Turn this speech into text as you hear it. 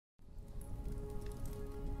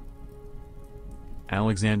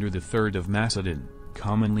Alexander III of Macedon,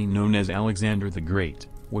 commonly known as Alexander the Great,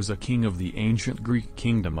 was a king of the ancient Greek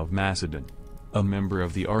kingdom of Macedon. A member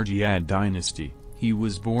of the Argead dynasty, he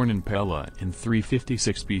was born in Pella in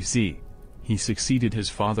 356 BC. He succeeded his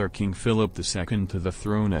father King Philip II to the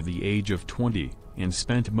throne at the age of 20, and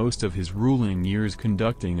spent most of his ruling years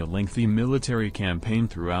conducting a lengthy military campaign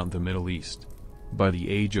throughout the Middle East. By the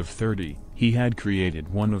age of 30, he had created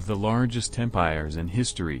one of the largest empires in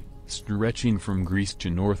history, stretching from Greece to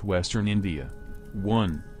northwestern India.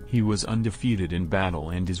 He was undefeated in battle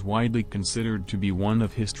and is widely considered to be one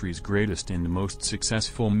of history's greatest and most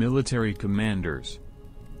successful military commanders.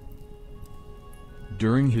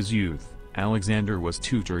 During his youth, Alexander was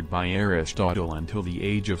tutored by Aristotle until the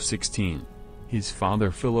age of 16. His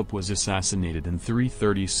father Philip was assassinated in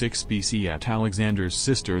 336 BC at Alexander's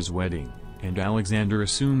sister's wedding, and Alexander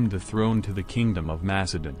assumed the throne to the kingdom of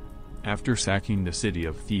Macedon. After sacking the city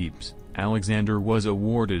of Thebes, Alexander was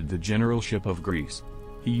awarded the generalship of Greece.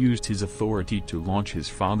 He used his authority to launch his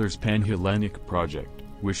father's Pan-Hellenic project,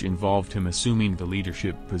 which involved him assuming the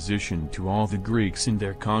leadership position to all the Greeks in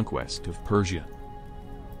their conquest of Persia.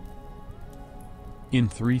 In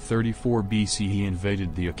 334 BC he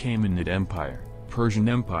invaded the Achaemenid Empire, Persian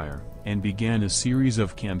Empire, and began a series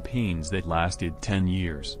of campaigns that lasted 10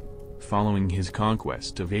 years. Following his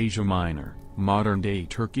conquest of Asia Minor, modern-day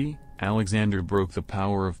Turkey, Alexander broke the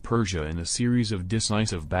power of Persia in a series of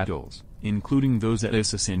decisive battles, including those at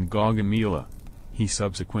Issus and Gaugamela. He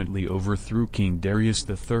subsequently overthrew King Darius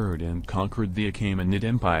III and conquered the Achaemenid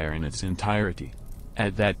Empire in its entirety.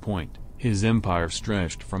 At that point, his empire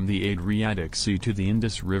stretched from the Adriatic Sea to the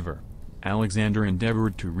Indus River. Alexander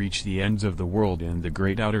endeavored to reach the ends of the world and the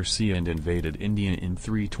Great Outer Sea and invaded India in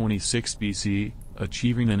 326 BC,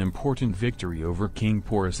 achieving an important victory over King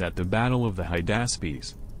Porus at the Battle of the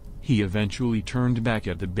Hydaspes. He eventually turned back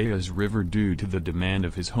at the Beas River due to the demand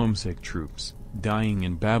of his homesick troops, dying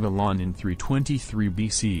in Babylon in 323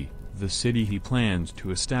 BC, the city he planned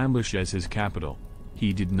to establish as his capital.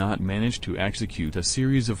 He did not manage to execute a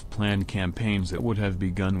series of planned campaigns that would have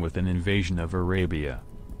begun with an invasion of Arabia.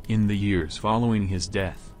 In the years following his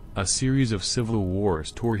death, a series of civil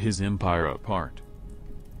wars tore his empire apart.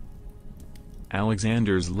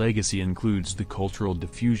 Alexander's legacy includes the cultural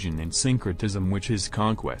diffusion and syncretism which his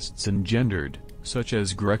conquests engendered, such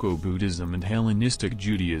as Greco-Buddhism and Hellenistic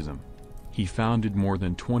Judaism. He founded more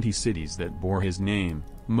than 20 cities that bore his name,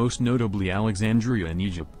 most notably Alexandria in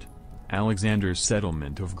Egypt. Alexander's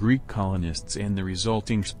settlement of Greek colonists and the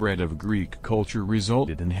resulting spread of Greek culture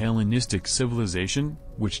resulted in Hellenistic civilization,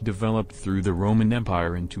 which developed through the Roman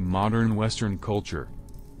Empire into modern Western culture.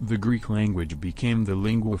 The Greek language became the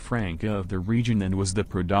lingua franca of the region and was the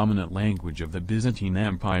predominant language of the Byzantine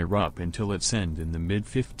Empire up until its end in the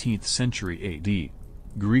mid-15th century AD.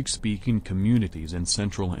 Greek-speaking communities in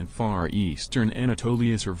Central and Far Eastern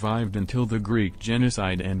Anatolia survived until the Greek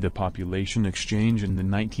genocide and the population exchange in the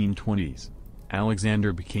 1920s.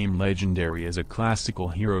 Alexander became legendary as a classical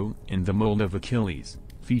hero in the mold of Achilles,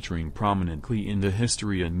 featuring prominently in the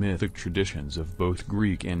history and mythic traditions of both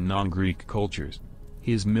Greek and non-Greek cultures.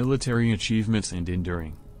 His military achievements and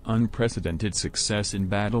enduring, unprecedented success in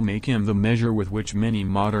battle make him the measure with which many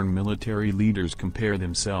modern military leaders compare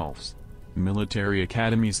themselves. Military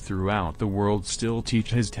academies throughout the world still teach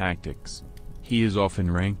his tactics. He is often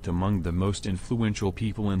ranked among the most influential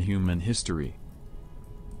people in human history.